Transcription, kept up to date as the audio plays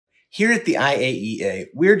Here at the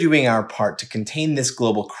IAEA, we're doing our part to contain this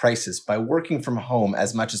global crisis by working from home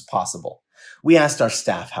as much as possible. We asked our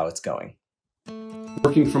staff how it's going.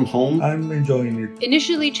 Working from home, I'm enjoying it.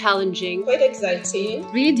 Initially challenging. Quite exciting.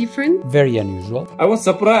 Really different. Very unusual. I was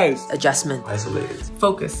surprised. Adjustment. Isolated.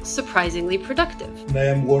 Focused. Surprisingly productive. And I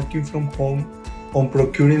am working from home on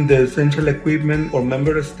procuring the essential equipment for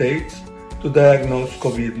member states to diagnose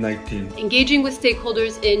COVID-19. Engaging with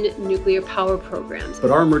stakeholders in nuclear power programs. But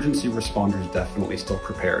our emergency responders definitely still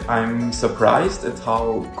prepared. I'm surprised at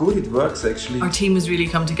how good it works actually. Our team has really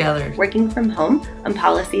come together. Working from home on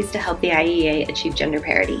policies to help the IAEA achieve gender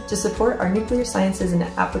parity. To support our nuclear sciences and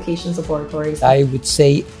applications laboratories. I would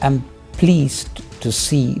say I'm pleased to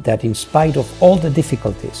see that in spite of all the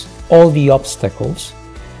difficulties, all the obstacles,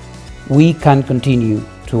 we can continue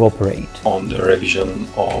to operate. On the revision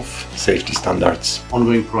of safety standards.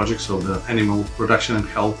 Ongoing projects of the animal production and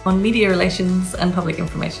health. On media relations and public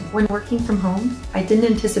information. When working from home, I didn't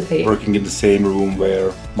anticipate working in the same room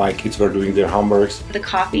where my kids were doing their homeworks. The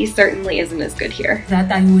coffee certainly isn't as good here. That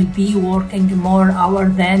I would be working more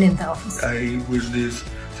hours than in the office. I wish this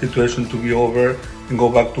situation to be over and go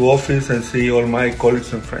back to office and see all my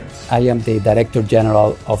colleagues and friends. I am the Director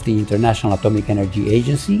General of the International Atomic Energy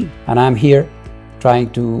Agency, and I'm here trying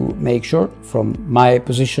to make sure from my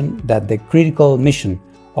position that the critical mission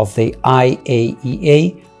of the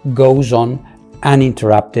IAEA goes on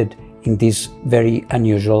uninterrupted in these very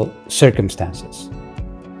unusual circumstances.